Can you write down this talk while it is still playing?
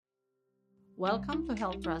Welcome to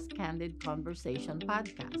Health Trust Candid Conversation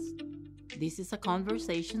podcast. This is a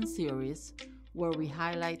conversation series where we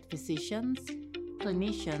highlight physicians,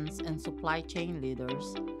 clinicians, and supply chain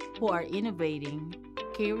leaders who are innovating,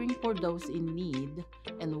 caring for those in need,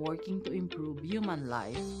 and working to improve human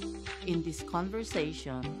life. In this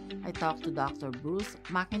conversation, I talk to Dr. Bruce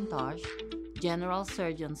McIntosh, General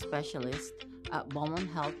Surgeon Specialist at Beaumont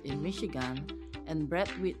Health in Michigan, and Brett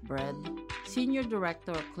Whitbread, Senior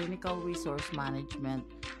Director of Clinical Resource Management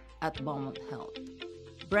at Beaumont Health.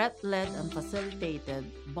 Brett led and facilitated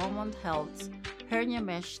Beaumont Health's hernia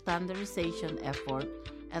mesh standardization effort,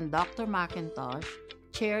 and Dr. McIntosh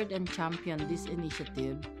chaired and championed this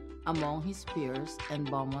initiative among his peers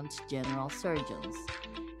and Beaumont's general surgeons.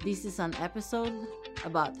 This is an episode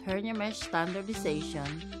about hernia mesh standardization,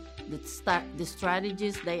 the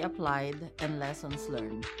strategies they applied, and lessons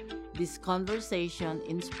learned. This conversation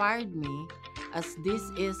inspired me as this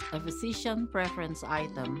is a physician preference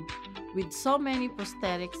item. With so many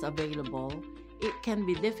prosthetics available, it can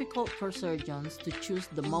be difficult for surgeons to choose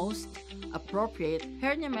the most appropriate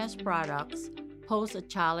hernia mesh products, pose a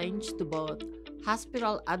challenge to both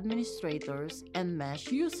hospital administrators and mesh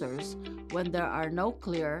users when there are no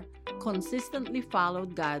clear, consistently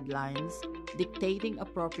followed guidelines dictating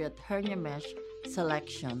appropriate hernia mesh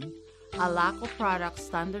selection. A lack of product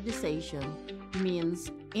standardization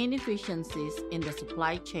means inefficiencies in the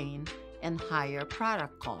supply chain and higher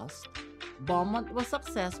product costs. Beaumont was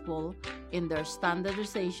successful in their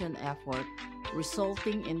standardization effort,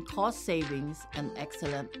 resulting in cost savings and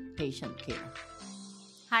excellent patient care.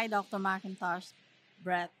 Hi, Dr. McIntosh.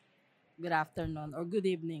 Brett, good afternoon or good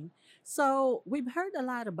evening. So, we've heard a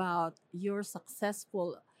lot about your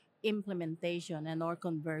successful implementation and or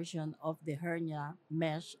conversion of the hernia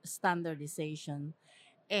mesh standardization,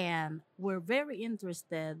 and we're very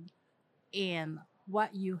interested in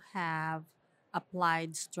what you have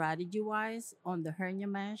applied strategy wise on the hernia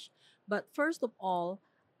mesh. But first of all,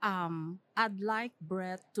 I'd like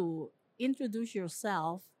Brett to introduce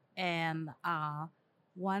yourself, and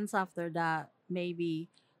once after that, maybe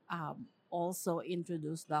also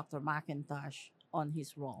introduce Dr. McIntosh on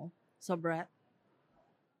his role. So, Brett.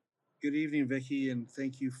 Good evening, Vicky, and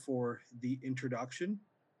thank you for the introduction.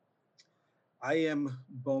 I am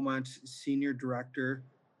Beaumont's Senior Director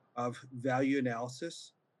of Value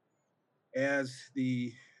Analysis. As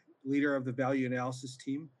the leader of the Value Analysis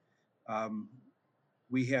team, um,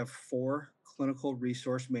 we have four clinical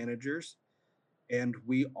resource managers, and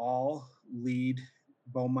we all lead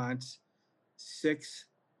Beaumont's six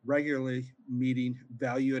regularly meeting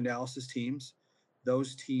value analysis teams.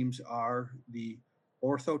 Those teams are the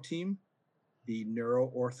ortho team, the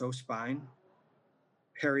neuro ortho spine,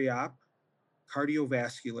 periop,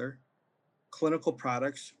 cardiovascular, clinical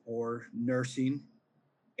products or nursing,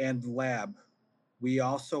 and lab. We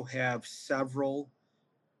also have several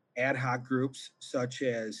ad hoc groups such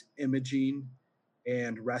as imaging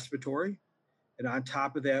and respiratory. And on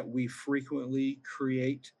top of that, we frequently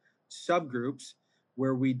create subgroups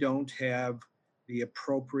where we don't have the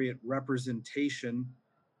appropriate representation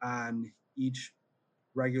on each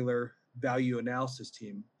regular value analysis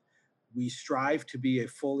team. We strive to be a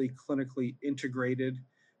fully clinically integrated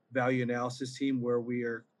value analysis team where we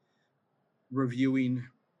are reviewing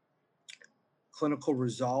clinical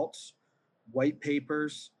results, white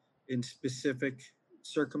papers in specific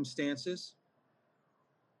circumstances.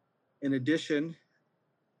 In addition,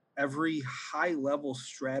 every high level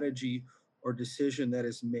strategy or decision that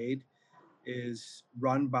is made is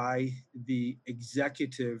run by the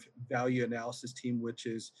executive value analysis team, which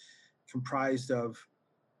is comprised of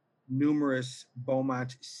numerous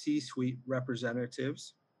Beaumont C suite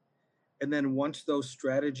representatives. And then once those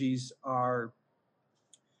strategies are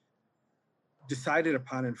decided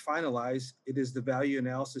upon and finalized, it is the value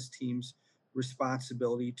analysis team's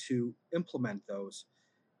responsibility to implement those.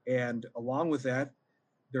 And along with that,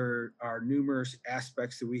 there are numerous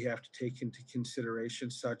aspects that we have to take into consideration,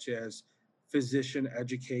 such as physician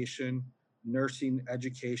education, nursing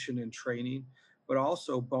education and training, but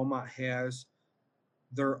also Beaumont has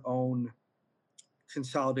their own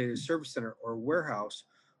consolidated service center or warehouse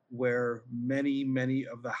where many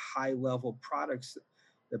of the high level products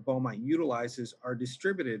that Beaumont utilizes are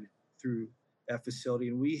distributed through that facility.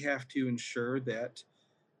 And we have to ensure that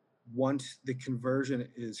once the conversion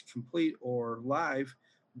is complete or live,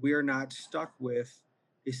 we are not stuck with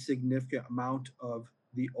a significant amount of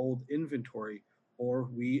the old inventory, or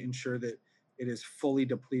we ensure that it is fully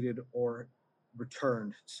depleted or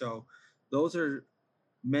returned. So those are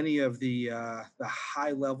many of the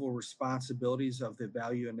high level responsibilities of the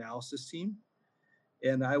value analysis team.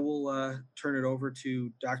 And I will turn it over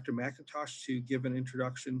to Dr. McIntosh to give an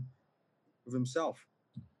introduction of himself.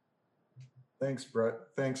 Thanks, Brett.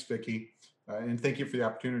 Thanks, Vicki. And thank you for the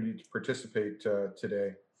opportunity to participate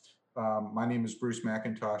today. My name is Bruce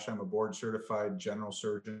McIntosh. I'm a board certified general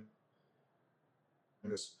surgeon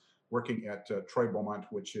working at Troy Beaumont,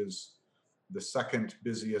 which is the second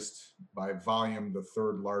busiest by volume, the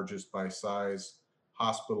third largest by size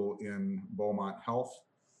hospital in Beaumont Health.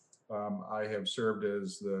 I have served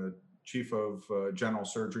as the chief of general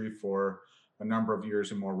surgery for a number of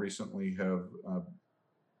years and more recently have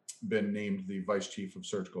been named the vice chief of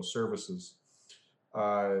surgical services.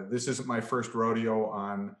 This isn't my first rodeo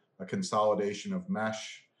on a consolidation of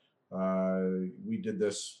mesh. We did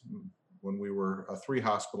this when we were a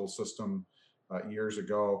 3-hospital system years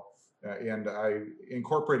ago, and I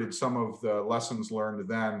incorporated some of the lessons learned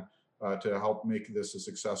then to help make this a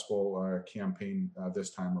successful campaign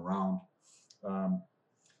this time around.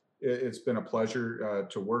 It's been a pleasure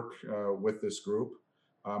to work with this group.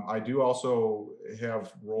 I do also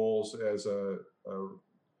have roles as a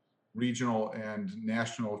regional and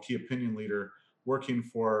national key opinion leader working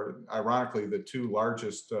for, ironically, the 2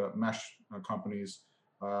 largest mesh companies.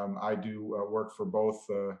 I do work for both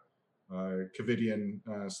Covidien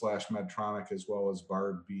slash Medtronic as well as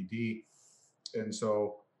Bard BD. And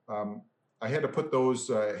so I had to put those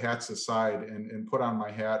hats aside and put on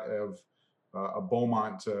my hat of a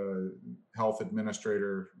Beaumont health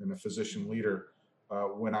administrator and a physician leader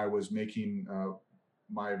when I was making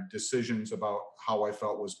my decisions about how I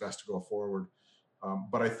felt was best to go forward.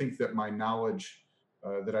 But I think that my knowledge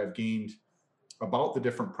that I've gained about the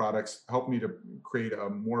different products helped me to create a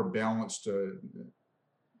more balanced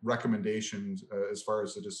recommendations as far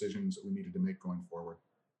as the decisions that we needed to make going forward.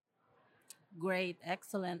 Great,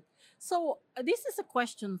 excellent. So, this is a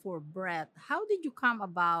question for Brett. How did you come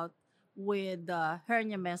about with the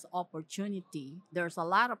hernia mesh opportunity? There's a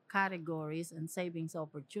lot of categories and savings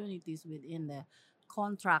opportunities within the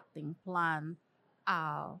contracting plan.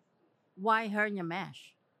 Uh, why hernia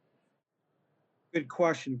mesh? Good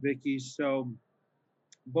question, Vicky. So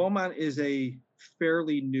Beaumont is a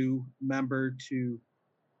fairly new member to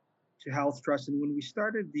Health Trust, and when we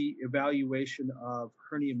started the evaluation of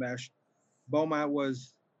hernia mesh, Beaumont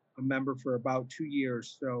was a member for about 2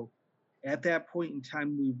 years. So at that point in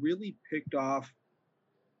time, we really picked off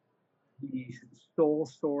the sole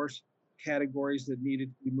source categories that needed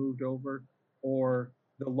to be moved over or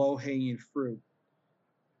the low hanging fruit.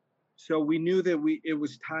 So we knew that it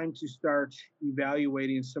was time to start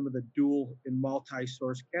evaluating some of the dual and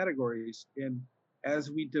multi-source categories. And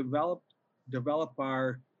as we develop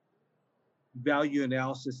our value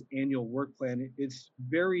analysis annual work plan, it's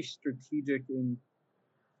very strategic in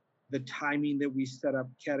the timing that we set up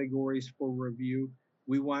categories for review.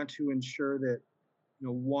 We want to ensure that,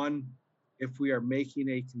 one, if we are making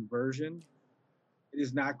a conversion, it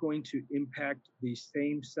is not going to impact the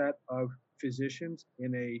same set of physicians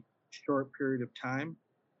in a short period of time.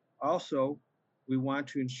 Also, we want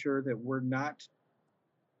to ensure that we're not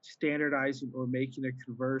standardizing or making a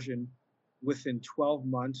conversion within 12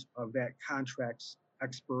 months of that contract's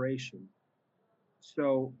expiration.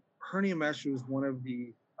 So hernia mesh was one of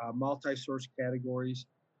the multi-source categories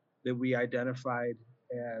that we identified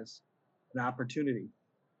as an opportunity.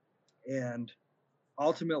 And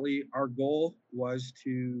ultimately, our goal was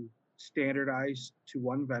to standardize to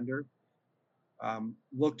one vendor,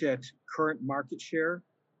 looked at current market share,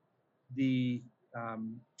 the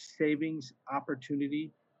savings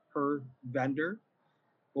opportunity per vendor.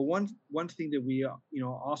 But one thing that we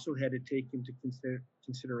also had to take into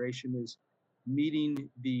consideration is meeting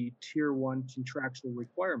the tier 1 contractual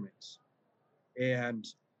requirements. And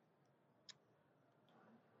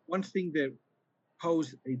one thing that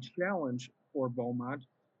posed a challenge for Beaumont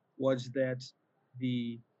was that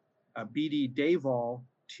the BD Davol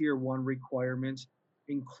tier 1 requirements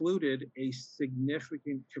included a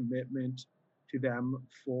significant commitment to them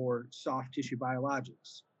for soft tissue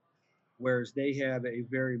biologics, whereas they had a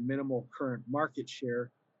very minimal current market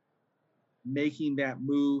share. Making that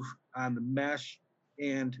move on the mesh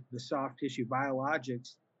and the soft tissue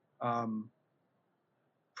biologics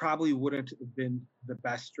probably wouldn't have been the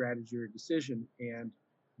best strategy or decision. And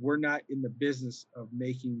we're not in the business of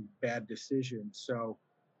making bad decisions. So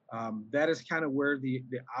that is kind of where the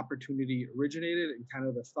opportunity originated and kind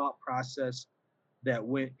of the thought process that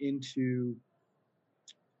went into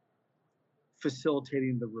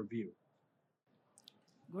facilitating the review.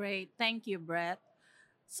 Great, thank you, Brett.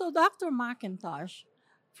 So, Dr. McIntosh,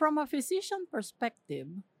 from a physician perspective,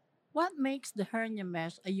 what makes the hernia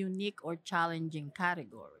mesh a unique or challenging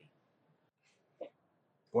category?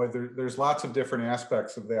 Boy, there's lots of different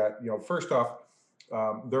aspects of that. First off,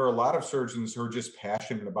 there are a lot of surgeons who are just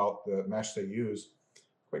passionate about the mesh they use.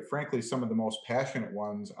 Quite frankly, some of the most passionate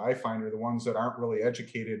ones I find are the ones that aren't really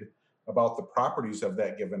educated about the properties of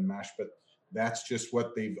that given mesh, but that's just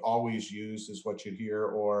what they've always used is what you hear,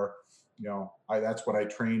 or, that's what I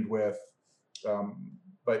trained with.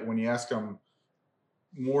 But when you ask them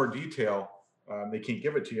more detail, they can't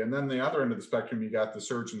give it to you. And then the other end of the spectrum, you got the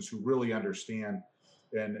surgeons who really understand.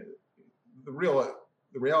 And the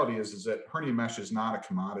reality is that hernia mesh is not a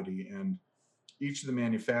commodity, and each of the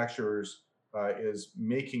manufacturers is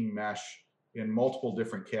making mesh in multiple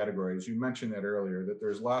different categories. You mentioned that earlier, that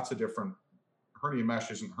there's lots of different hernia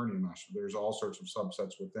mesh isn't hernia mesh. There's all sorts of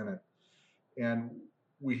subsets within it. And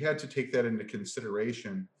we had to take that into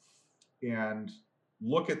consideration and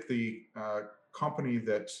look at the company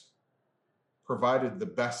that provided the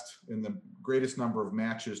best and the greatest number of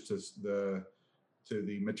matches to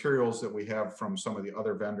the materials that we have from some of the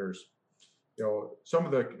other vendors. Some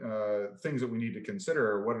of the things that we need to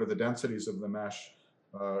consider are what are the densities of the mesh,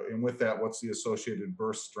 and with that, what's the associated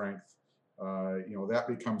burst strength? That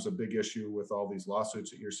becomes a big issue with all these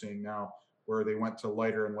lawsuits that you're seeing now, where they went to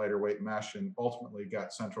lighter and lighter weight mesh and ultimately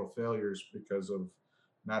got central failures because of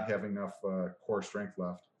not having enough core strength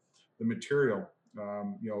left. The material,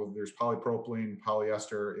 there's polypropylene,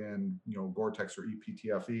 polyester, and Gore-Tex or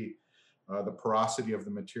EPTFE. The porosity of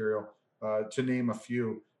the material, to name a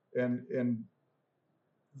few, and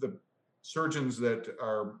the surgeons that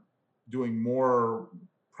are doing more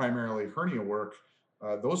primarily hernia work,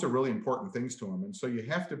 those are really important things to them. And so you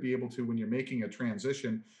have to be able to, when you're making a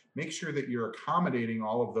transition, make sure that you're accommodating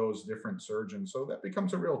all of those different surgeons. So that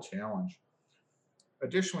becomes a real challenge.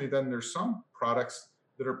 Additionally, then there's some products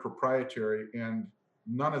that are proprietary, and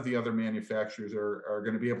none of the other manufacturers are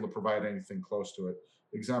going to be able to provide anything close to it.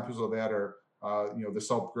 Examples of that are, the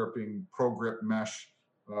self-gripping ProGrip mesh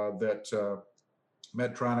that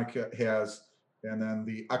Medtronic has, and then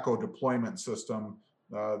the Echo deployment system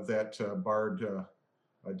that Bard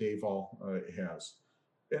Davol has.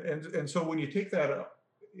 And so when you take that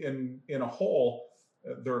in a whole,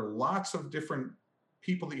 there are lots of different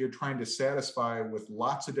people that you're trying to satisfy with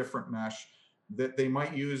lots of different mesh that they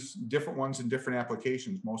might use different ones in different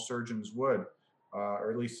applications. Most surgeons would, or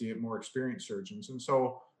at least the more experienced surgeons. And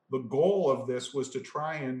so the goal of this was to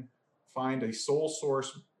try and find a sole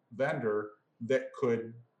source vendor that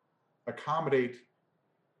could accommodate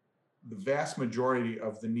the vast majority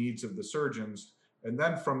of the needs of the surgeons. And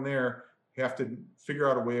then from there, have to figure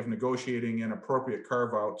out a way of negotiating in appropriate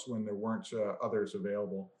carve-outs when there weren't others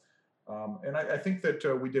available. And I think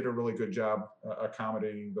that we did a really good job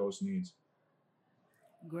accommodating those needs.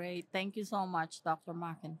 Great. Thank you so much, Dr.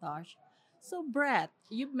 McIntosh. So, Brett,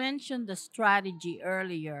 you mentioned the strategy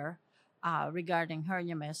earlier regarding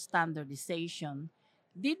hernia mesh standardization.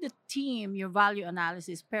 Did the team, your value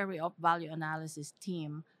analysis, peri-op value analysis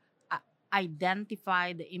team, uh,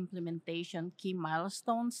 identify the implementation key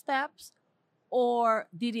milestone steps, or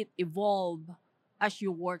did it evolve as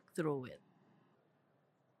you worked through it?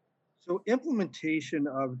 So implementation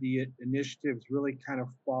of the initiatives really kind of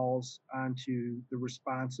falls onto the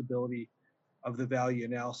responsibility of the value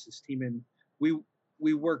analysis team. And we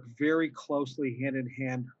we work very closely hand in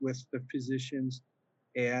hand with the physicians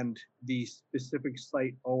and the specific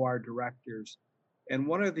site OR directors. And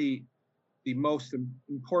one of the most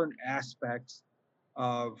important aspects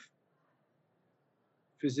of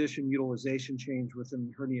physician utilization change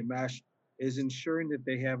within hernia mesh is ensuring that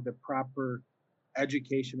they have the proper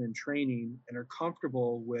education and training and are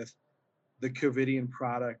comfortable with the Covidien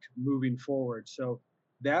product moving forward. So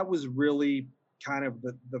that was really kind of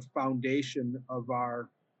the foundation of our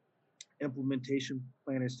implementation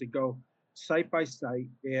plan, is to go site by site,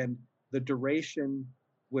 and the duration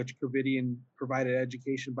which Covidien provided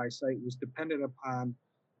education by site was dependent upon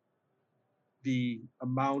the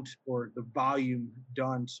amount or the volume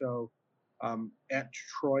done. So at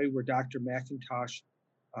Troy, where Dr. McIntosh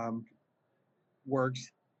works,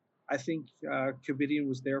 I think Covidien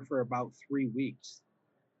was there for about 3 weeks.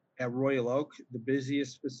 At Royal Oak, the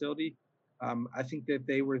busiest facility, I think that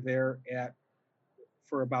they were there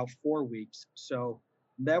for about 4 weeks. So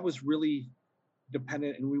that was really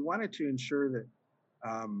dependent, and we wanted to ensure that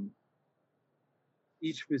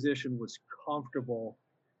each physician was comfortable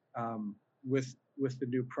with the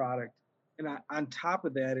new product. And on top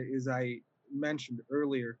of that, as I mentioned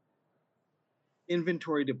earlier,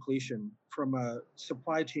 inventory depletion from a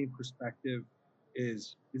supply chain perspective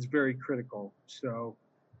is very critical. So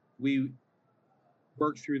we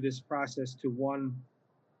worked through this process to, one,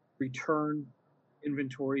 return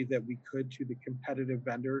inventory that we could to the competitive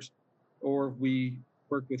vendors, or we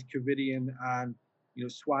work with Covidian on,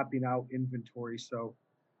 swapping out inventory. So,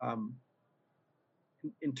 um,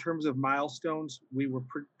 in terms of milestones, we were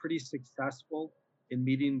pretty successful in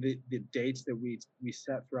meeting the dates that we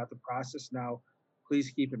set throughout the process. Now, please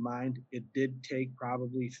keep in mind, it did take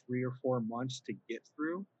probably 3 or 4 months to get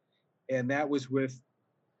through. And that was with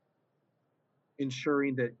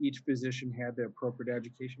ensuring that each physician had the appropriate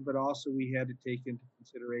education, but also we had to take into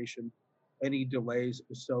consideration any delays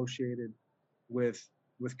associated with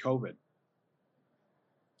COVID.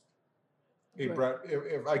 Hey, Right. Brett,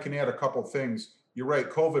 if I can add a couple things, you're right.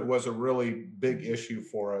 COVID was a really big issue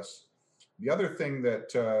for us. The other thing that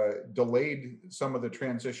delayed some of the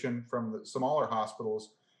transition from the smaller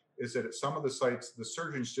hospitals is that at some of the sites, the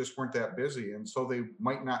surgeons just weren't that busy. And so they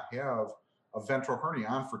might not have a ventral hernia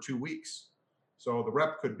on for 2 weeks. So the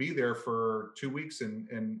rep could be there for 2 weeks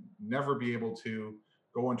and never be able to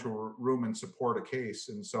go into a room and support a case.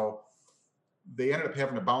 And so they ended up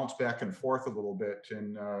having to bounce back and forth a little bit.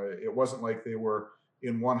 And it wasn't like they were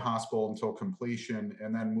in one hospital until completion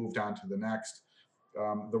and then moved on to the next.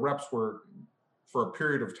 The reps were, for a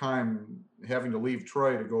period of time, having to leave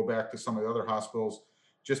Troy to go back to some of the other hospitals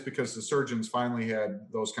just because the surgeons finally had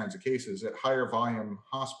those kinds of cases. At higher volume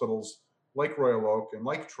hospitals like Royal Oak and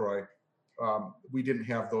like Troy, we didn't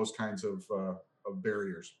have those kinds of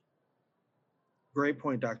barriers. Great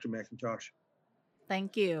point, Dr. McIntosh.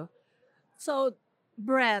 Thank you. So,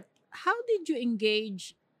 Brett, how did you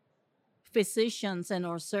engage physicians and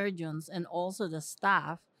or surgeons and also the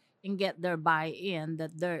staff and get their buy-in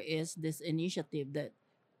that there is this initiative that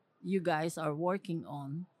you guys are working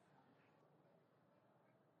on?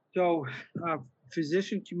 So,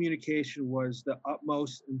 physician communication was the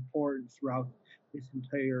utmost important throughout this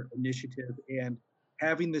entire initiative, and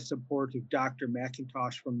having the support of Dr.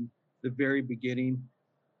 McIntosh from the very beginning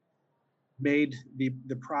made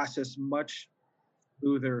the process much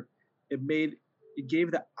smoother. It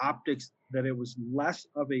gave the optics that it was less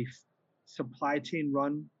of a supply chain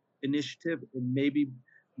run initiative and maybe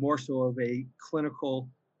more so of a clinical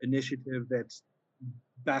initiative that's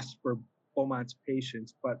best for Beaumont's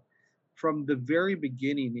patients. But from the very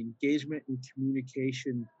beginning, engagement and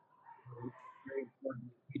communication were very important.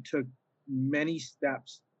 We took many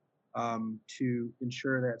steps to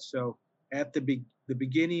ensure that. So at the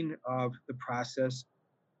beginning of the process,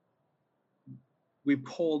 we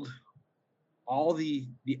pulled all the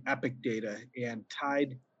Epic data and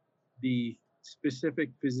tied the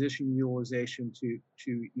specific physician utilization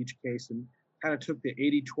to each case, and kind of took the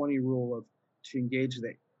 80-20 rule of to engage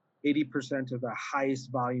the 80% of the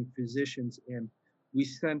highest volume physicians, and we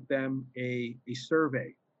sent them a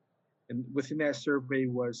survey. And within that survey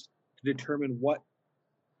was to determine what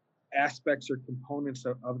aspects or components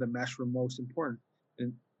of the mesh were most important.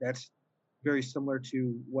 And that's very similar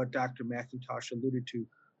to what Dr. McIntosh alluded to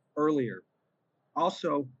earlier.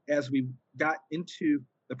 Also, as we got into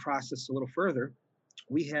the process a little further,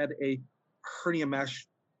 we had a hernia mesh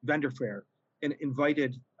vendor fair and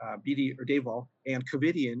invited BD or Davol and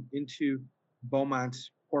Covidian into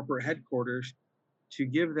Beaumont's corporate headquarters to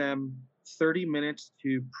give them 30 minutes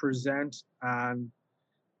to present on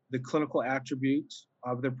the clinical attributes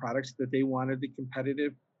of their products that they wanted the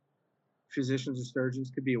competitive physicians and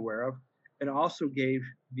surgeons to be aware of, and also gave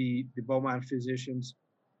the Beaumont physicians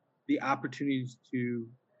the opportunities to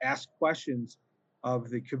ask questions of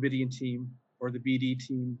the Covidian team or the BD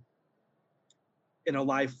team in a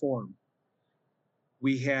live forum.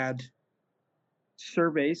 We had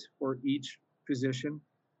surveys for each physician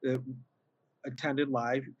that attended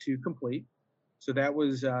live to complete. So that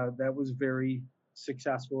was very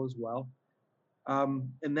successful as well.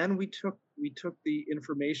 And then we took the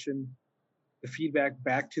information, the feedback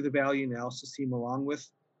back to the value analysis team along with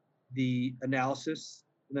the analysis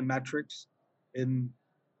and the metrics and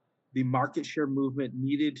the market share movement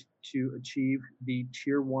needed to achieve the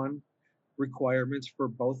tier 1 requirements for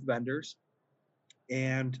both vendors.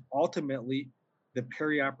 And ultimately, the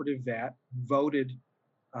perioperative VAT voted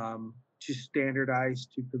to standardize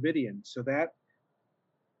to Covidian. So that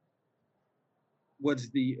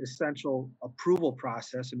was the essential approval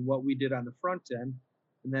process and what we did on the front end.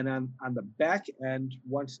 And then on the back end,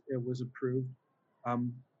 once it was approved,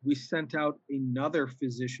 we sent out another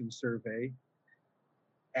physician survey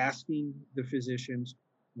asking the physicians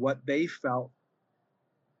what they felt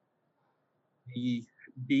the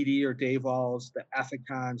BD or Davols, the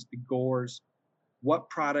Ethicons, the Gores, what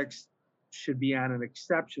products should be on an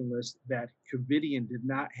exception list that Covidian did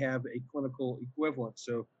not have a clinical equivalent.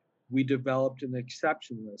 So we developed an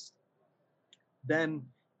exception list. Then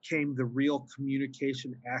came the real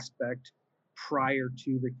communication aspect prior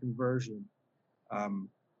to the conversion.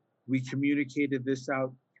 We communicated this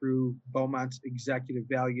out through Beaumont's Executive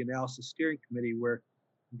Value Analysis Steering Committee, where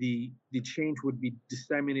the change would be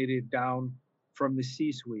disseminated down from the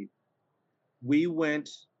C-suite. We went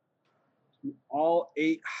to all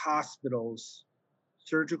 8 hospitals,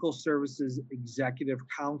 surgical services executive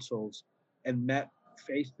councils, and met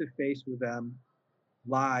face to face with them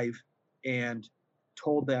live and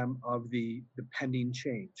told them of the pending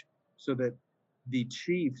change so that the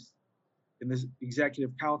chiefs and the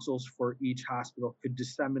executive councils for each hospital could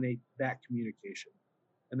disseminate that communication.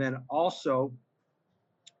 And then also,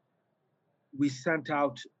 we sent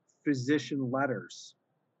out physician letters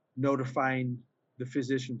notifying the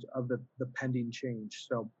physicians of the pending change.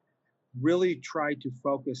 So really try to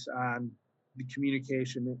focus on the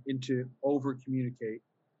communication and to over communicate.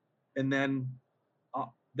 And then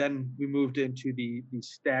we moved into the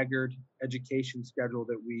staggered education schedule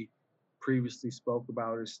that we previously spoke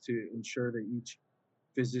about, is to ensure that each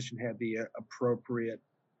physician had the appropriate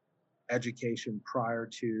education prior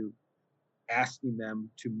to asking them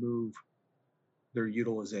to move their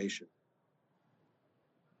utilization.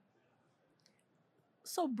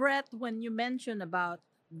 So, Brett, when you mentioned about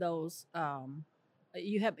those,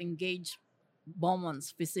 you have engaged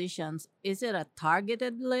Beaumont's physicians, is it a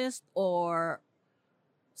targeted list or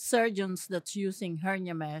surgeons that's using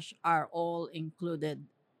hernia mesh are all included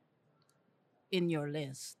in your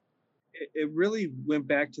list? It really went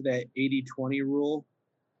back to that 80-20 rule.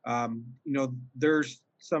 There's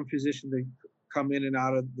some physicians that come in and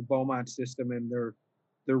out of the Beaumont system, and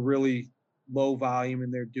they're really low volume,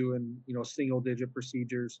 and they're doing single digit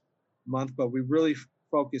procedures a month. But we really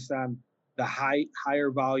focus on the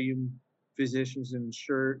higher volume physicians and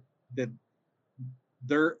ensure that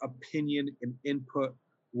their opinion and input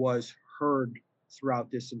was heard throughout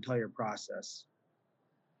this entire process.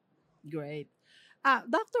 Great.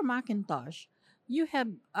 Dr. McIntosh, you have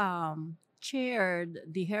chaired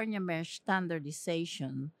the hernia mesh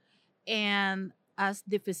standardization, and as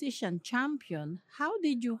the physician champion, how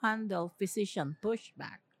did you handle physician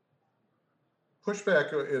pushback?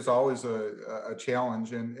 Pushback is always a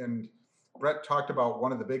challenge, and Brett talked about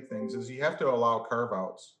one of the big things is you have to allow carve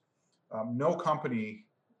outs. No company,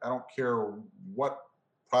 I don't care what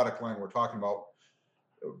product line we're talking about,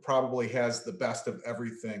 probably has the best of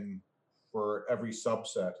everything for every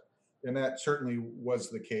subset. And that certainly was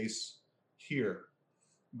the case here.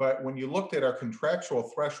 But when you looked at our contractual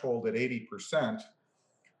threshold at 80%,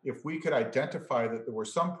 if we could identify that there were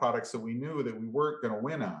some products that we knew that we weren't going to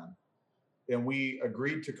win on, and we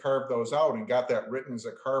agreed to carve those out and got that written as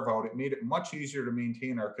a carve out, it made it much easier to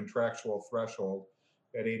maintain our contractual threshold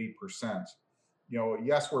at 80%.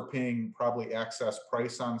 Yes, we're paying probably excess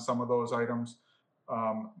price on some of those items.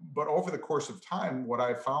 But over the course of time, what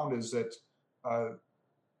I've found is that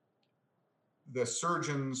the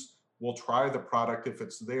surgeons will try the product if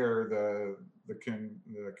it's there, the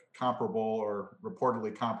comparable or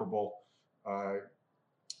reportedly comparable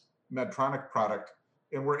Medtronic product,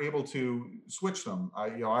 and we're able to switch them.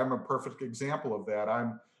 I'm a perfect example of that.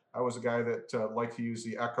 I was a guy that liked to use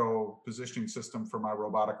the Echo positioning system for my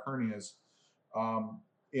robotic hernias,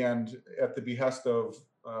 and at the behest of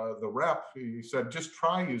the rep, he said, just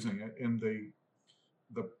try using it. And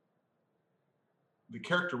the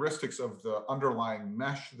characteristics of the underlying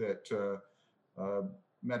mesh that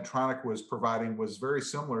Medtronic was providing was very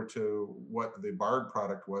similar to what the Bard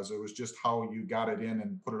product was. It was just how you got it in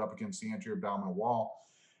and put it up against the anterior abdominal wall.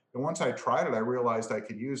 And once I tried it, I realized I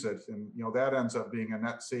could use it, and that ends up being a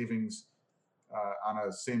net savings on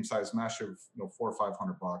a same size mesh of $400 or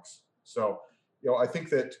 $500. So I think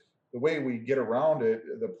that the way we get around it,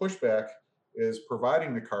 the pushback, is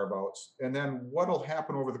providing the carve outs, and then what'll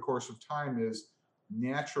happen over the course of time is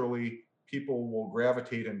naturally people will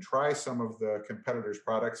gravitate and try some of the competitors'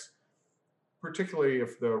 products, particularly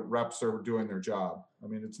if the reps are doing their job. I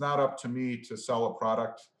mean, it's not up to me to sell a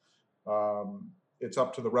product. It's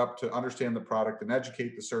up to the rep to understand the product and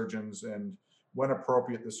educate the surgeons, and when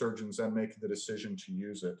appropriate, the surgeons then make the decision to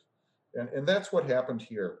use it. And that's what happened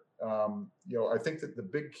here. I think that the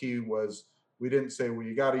big key was we didn't say, well,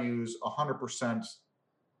 you got to use 100%,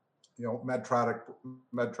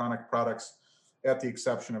 Medtronic products at the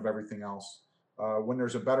exception of everything else. When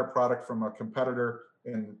there's a better product from a competitor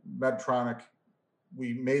in Medtronic,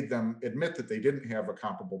 we made them admit that they didn't have a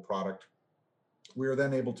comparable product. We were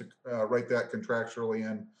then able to write that contractually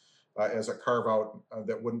in as a carve out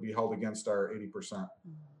that wouldn't be held against our 80%.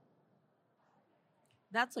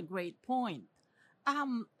 That's a great point.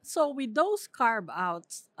 So with those carve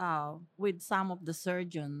outs, with some of the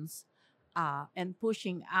surgeons and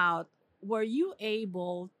pushing out, were you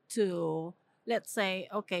able to let's say,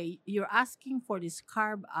 okay, you're asking for this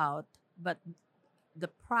carb out, but the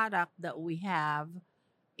product that we have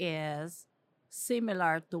is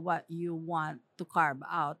similar to what you want to carve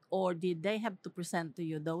out, or did they have to present to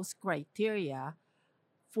you those criteria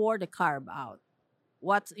for the carve out,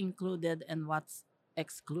 what's included and what's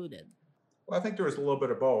excluded? Well, I think there was a little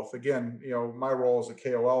bit of both. Again, my role as a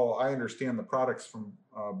KOL, I understand the products from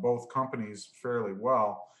both companies fairly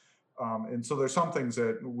well. And so there's some things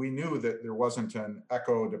that we knew that there wasn't an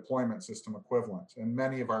echo deployment system equivalent, and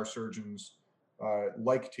many of our surgeons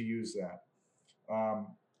like to use that. Um,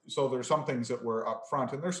 so there's some things that were up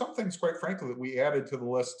front, and there's some things, quite frankly, that we added to the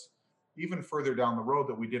list even further down the road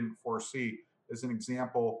that we didn't foresee. As an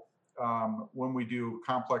example, when we do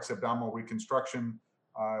complex abdominal reconstruction,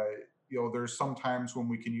 uh, there's sometimes when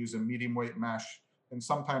we can use a medium weight mesh, and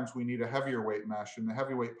sometimes we need a heavier weight mesh. And the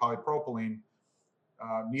heavyweight polypropylene,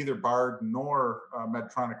 neither Bard nor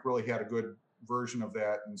Medtronic really had a good version of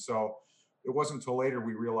that, and so it wasn't until later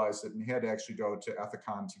we realized that we had to actually go to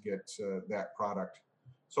Ethicon to get that product.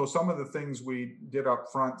 So some of the things we did up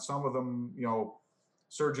front, some of them,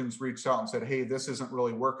 surgeons reached out and said, "Hey, this isn't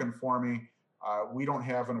really working for me. We don't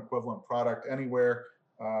have an equivalent product anywhere,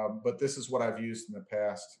 but this is what I've used in the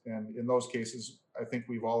past." And in those cases, I think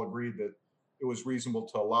we've all agreed that it was reasonable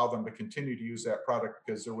to allow them to continue to use that product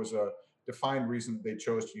because there was a defined reason they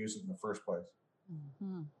chose to use it in the first place.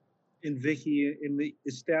 Mhm. And Vicky, in the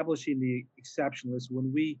establishing the exception list,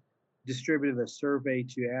 when we distributed a survey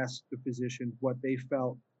to ask the physicians what they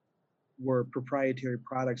felt were proprietary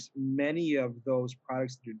products, many of those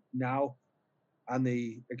products that are now on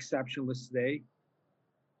the exception list today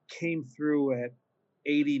came through at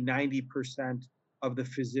 80, 90% of the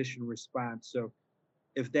physician response. So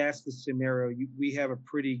if that's the scenario, we have a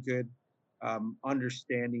pretty good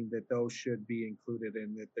understanding that those should be included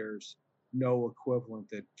and that there's no equivalent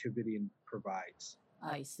that Covidien provides.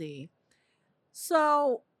 I see.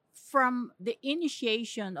 So, from the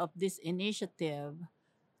initiation of this initiative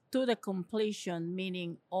to the completion,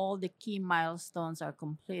 meaning all the key milestones are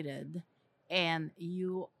completed and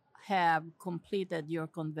you have completed your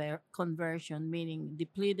conversion, meaning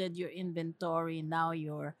depleted your inventory, now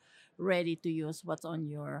you're ready to use what's on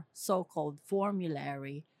your so called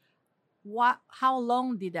formulary. How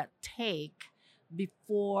long did that take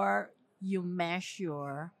before you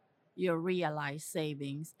measure your realized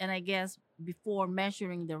savings? And I guess before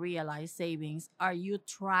measuring the realized savings, are you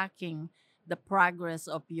tracking the progress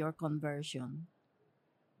of your conversion?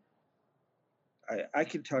 I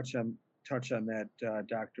can touch on that,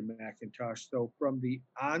 Dr. McIntosh. So from the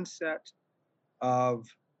onset of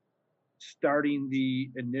starting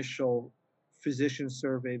the initial physician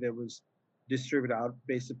survey that was distributed out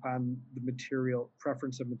based upon the material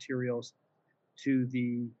preference of materials to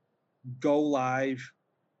the go live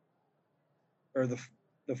or the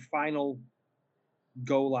final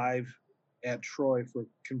go live at Troy for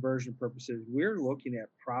conversion purposes, we're looking at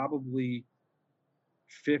probably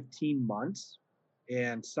 15 months.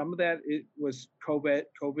 And some of that it was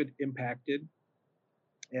COVID impacted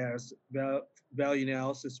as value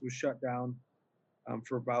analysis was shut down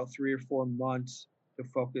for about 3 or 4 months to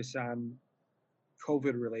focus on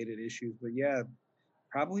COVID related issues. But yeah,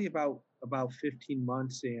 probably about 15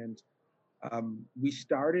 months. And we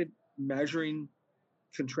started measuring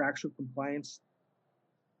contractual compliance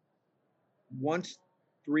once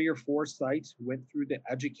 3 or 4 sites went through the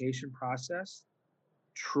education process.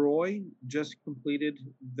 Troy just completed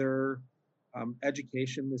their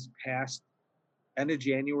education this past end of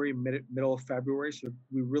January, middle of February. So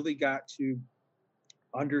we really got to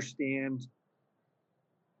understand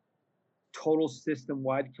total system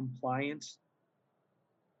wide compliance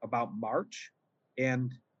about March.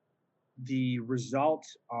 And the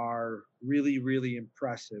results are really, really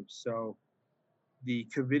impressive. So the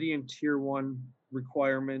Covidien Tier 1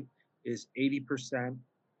 requirement is 80%.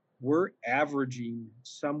 We're averaging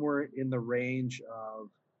somewhere in the range of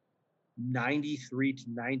 93 to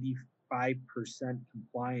 95%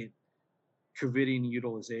 compliant Covidien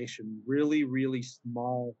utilization. Really, really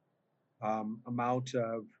small amount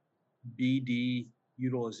of BD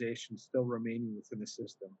utilization still remaining within the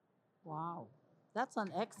system. Wow, that's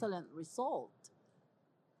an excellent result.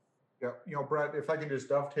 Yeah, Brett, if I can just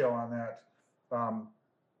dovetail on that, um,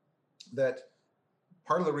 that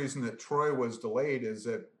part of the reason that Troy was delayed is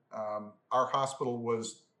that our hospital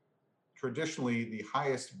was traditionally the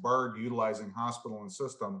highest BARD utilizing hospital in the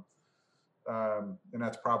system. And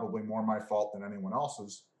that's probably more my fault than anyone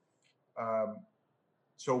else's. Um,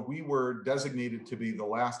 so we were designated to be the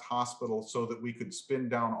last hospital so that we could spin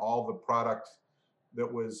down all the product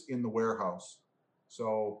that was in the warehouse.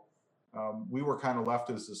 So we were kind of left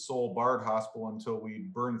as the sole BARD hospital until we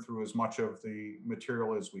burned through as much of the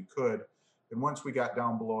material as we could. And once we got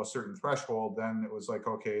down below a certain threshold, then it was like,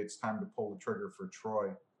 okay, it's time to pull the trigger for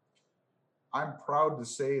Troy. I'm proud to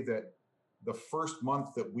say that the first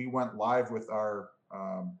month that we went live with our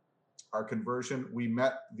conversion, we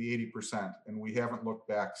met the 80%, and we haven't looked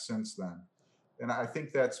back since then. And I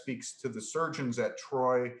think that speaks to the surgeons at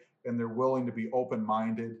Troy, and they're willing to be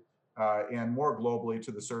open-minded, and more globally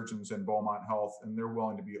to the surgeons in Beaumont Health, and they're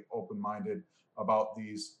willing to be open-minded about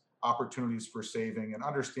these opportunities for saving and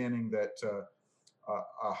understanding that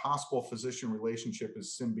a hospital-physician relationship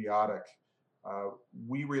is symbiotic.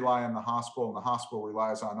 We rely on the hospital, and the hospital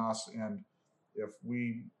relies on us. And if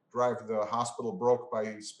we drive the hospital broke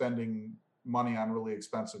by spending money on really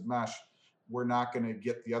expensive mesh, we're not going to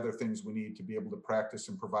get the other things we need to be able to practice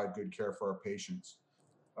and provide good care for our patients.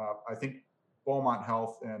 I think Beaumont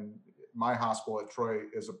Health and my hospital at Troy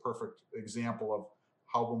is a perfect example of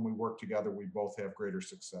how when we work together, we both have greater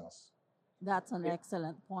success. That's an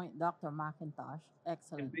excellent point, Dr. McIntosh. And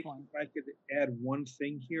Excellent Vicky, point. if I could add one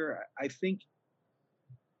thing here, I think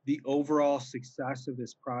the overall success of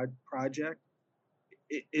this project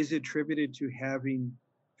is attributed to having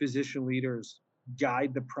physician leaders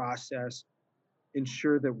guide the process,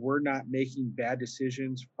 ensure that we're not making bad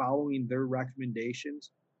decisions, following their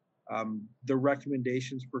recommendations, the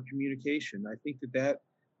recommendations for communication. I think that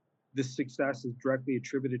the success is directly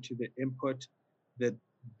attributed to the input that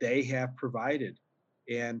they have provided.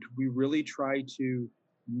 And we really try to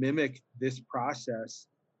mimic this process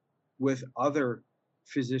with other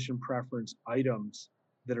physician preference items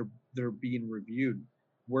that are being reviewed.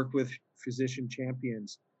 Work with physician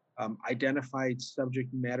champions, identified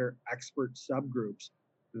subject matter expert subgroups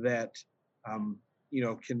that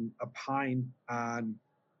can opine on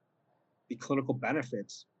the clinical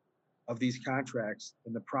benefits of these contracts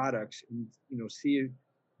and the products, and see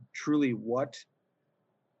truly what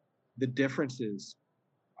the differences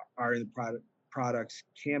are in the products.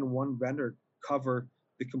 Can one vendor cover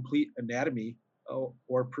the complete anatomy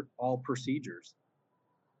or all procedures?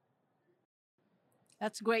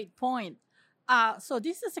 That's a great point. So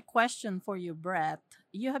this is a question for you, Brett.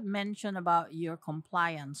 You have mentioned about your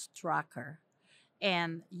compliance tracker,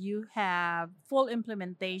 and you have full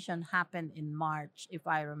implementation happened in March, if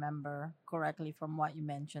I remember correctly from what you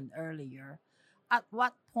mentioned earlier. At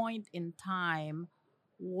what point in time,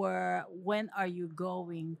 when are you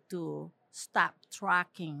going to stop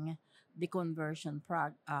tracking the conversion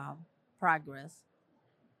progress?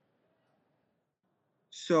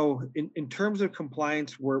 So in terms of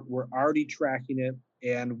compliance, we're already tracking it,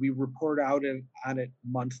 and we report out on it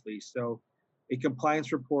monthly. So a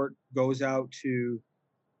compliance report goes out to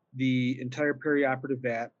the entire perioperative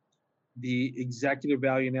VAT, the executive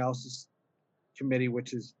value analysis committee,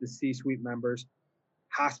 which is the C-suite members,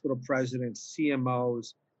 hospital presidents,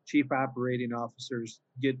 CMOs, chief operating officers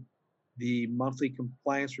get the monthly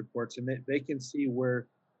compliance reports, and they can see where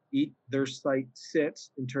their site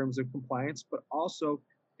sits in terms of compliance, but also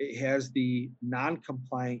it has the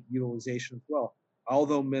non-compliant utilization as well.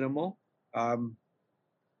 Although minimal,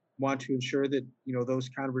 want to ensure that those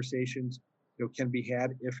conversations can be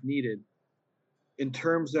had if needed. In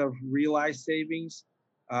terms of realized savings,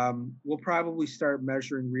 we'll probably start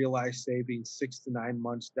measuring realized savings 6 to 9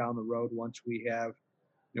 months down the road once we have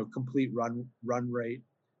complete run rate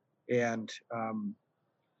and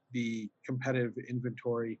the competitive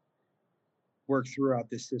inventory work throughout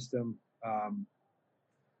the system. I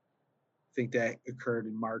think that occurred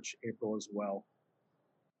in March, April as well.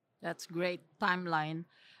 That's great timeline.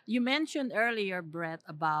 You mentioned earlier, Brett,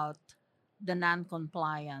 about the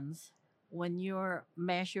non-compliance. When you're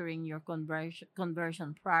measuring your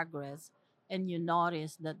conversion progress and you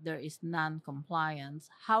notice that there is non-compliance,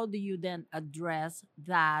 how do you then address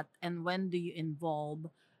that, and when do you involve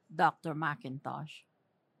Dr. McIntosh?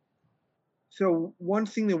 So one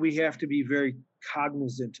thing that we have to be very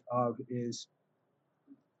cognizant of is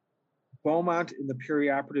Beaumont in the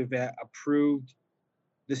perioperative vet approved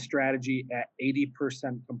the strategy at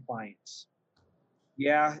 80% compliance.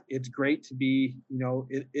 Yeah, it's great to be,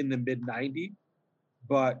 in the mid 90,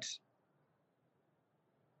 but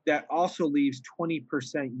that also leaves 20%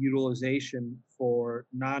 utilization for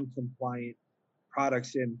non-compliant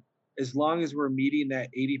products. And as long as we're meeting that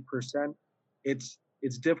 80%, it's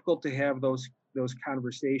difficult to have those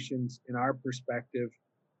conversations in our perspective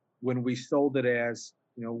when we sold it as,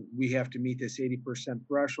 we have to meet this 80%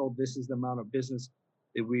 threshold. This is the amount of business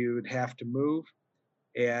that we would have to move.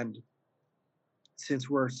 And since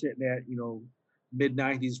we're sitting at, mid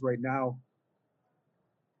 90s right now,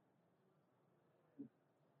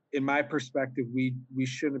 in my perspective, we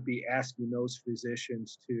shouldn't be asking those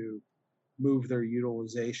physicians to move their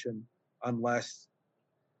utilization unless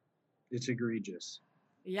it's egregious.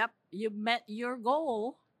 Yep, you met your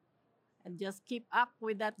goal and just keep up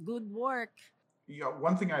with that good work.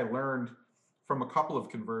 One thing I learned from a couple of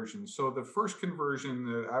conversions. So the first conversion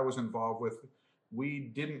that I was involved with,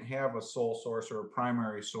 we didn't have a sole source or a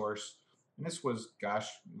primary source. And this was, gosh,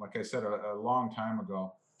 like I said, a long time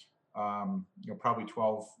ago, probably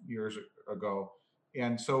 12 years ago.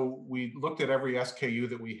 And so we looked at every SKU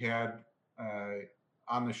that we had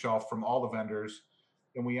on the shelf from all the vendors,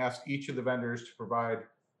 and we asked each of the vendors to provide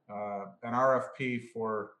an RFP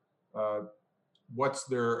for what's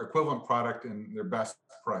their equivalent product and their best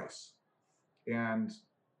price. And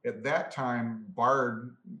at that time,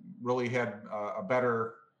 Bard really had a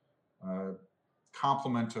better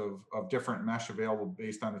complement of different mesh available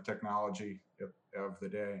based on the technology of the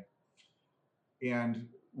day. And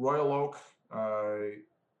Royal Oak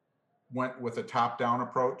went with a top-down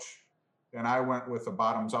approach, and I went with a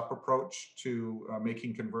bottoms-up approach to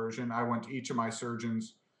making conversion. I went to each of my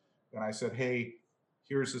surgeons and I said, hey,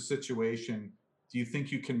 here's the situation. Do you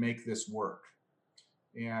think you can make this work?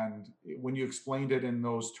 And when you explained it in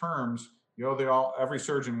those terms, every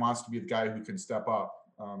surgeon wants to be the guy who can step up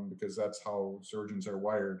because that's how surgeons are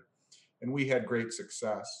wired. And we had great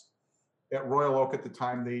success. At Royal Oak at the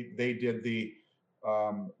time, they did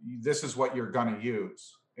this is what you're gonna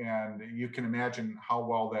use. And you can imagine how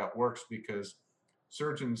well that works because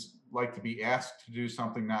surgeons like to be asked to do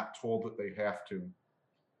something, not told that they have to.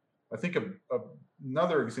 I think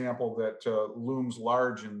another example that looms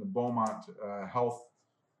large in the Beaumont Health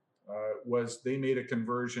was they made a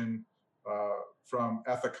conversion from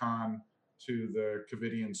Ethicon to the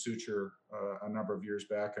Covidien suture a number of years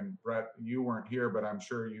back. And Brett, you weren't here, but I'm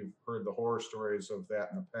sure you've heard the horror stories of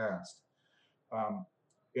that in the past.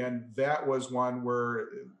 And that was one where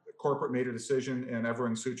corporate made a decision and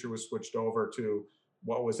everyone's suture was switched over to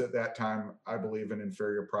what was at that time, I believe, an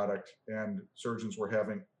inferior product. And surgeons were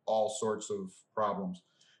having all sorts of problems.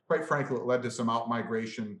 Quite frankly, it led to some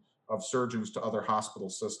out-migration of surgeons to other hospital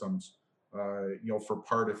systems, for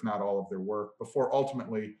part, if not all of their work, before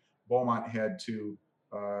ultimately Beaumont had to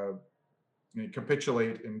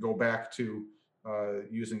capitulate and go back to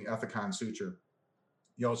using Ethicon suture.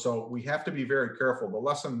 So we have to be very careful. The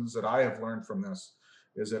lessons that I have learned from this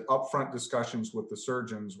is that upfront discussions with the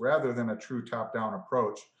surgeons, rather than a true top-down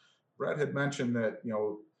approach. Brett had mentioned that,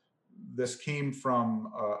 this came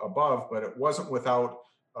from above, but it wasn't without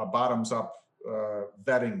bottoms-up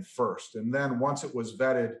vetting first. And then once it was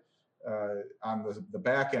vetted on the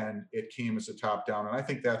back end, it came as a top-down. And I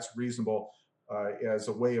think that's reasonable as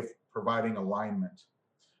a way of providing alignment.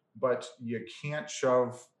 But you can't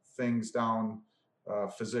shove things down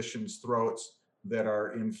physicians' throats that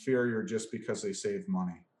are inferior just because they save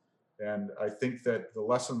money. And I think that the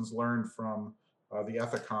lessons learned from the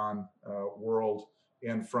Ethicon world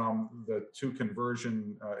and from the two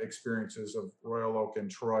conversion experiences of Royal Oak and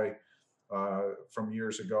Troy from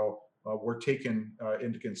years ago were taken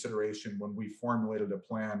into consideration when we formulated a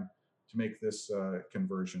plan to make this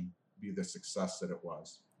conversion be the success that it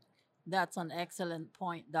was. That's an excellent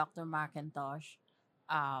point, Dr. McIntosh.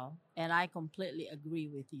 And I completely agree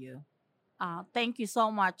with you. Thank you so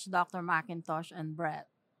much, Dr. McIntosh and Brett.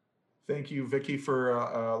 Thank you, Vicki, for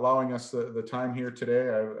allowing us the time here today.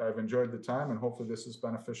 I've enjoyed the time, and hopefully this is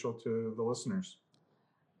beneficial to the listeners.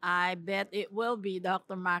 I bet it will be,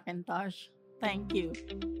 Dr. McIntosh. Thank you.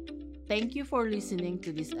 Thank you for listening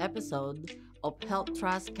to this episode of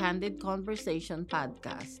HealthTrust Candid Conversation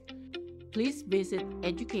podcast. Please visit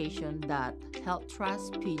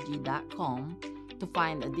education.healthtrustpg.com to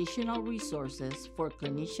find additional resources for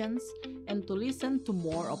clinicians and to listen to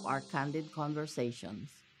more of our candid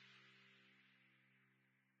conversations.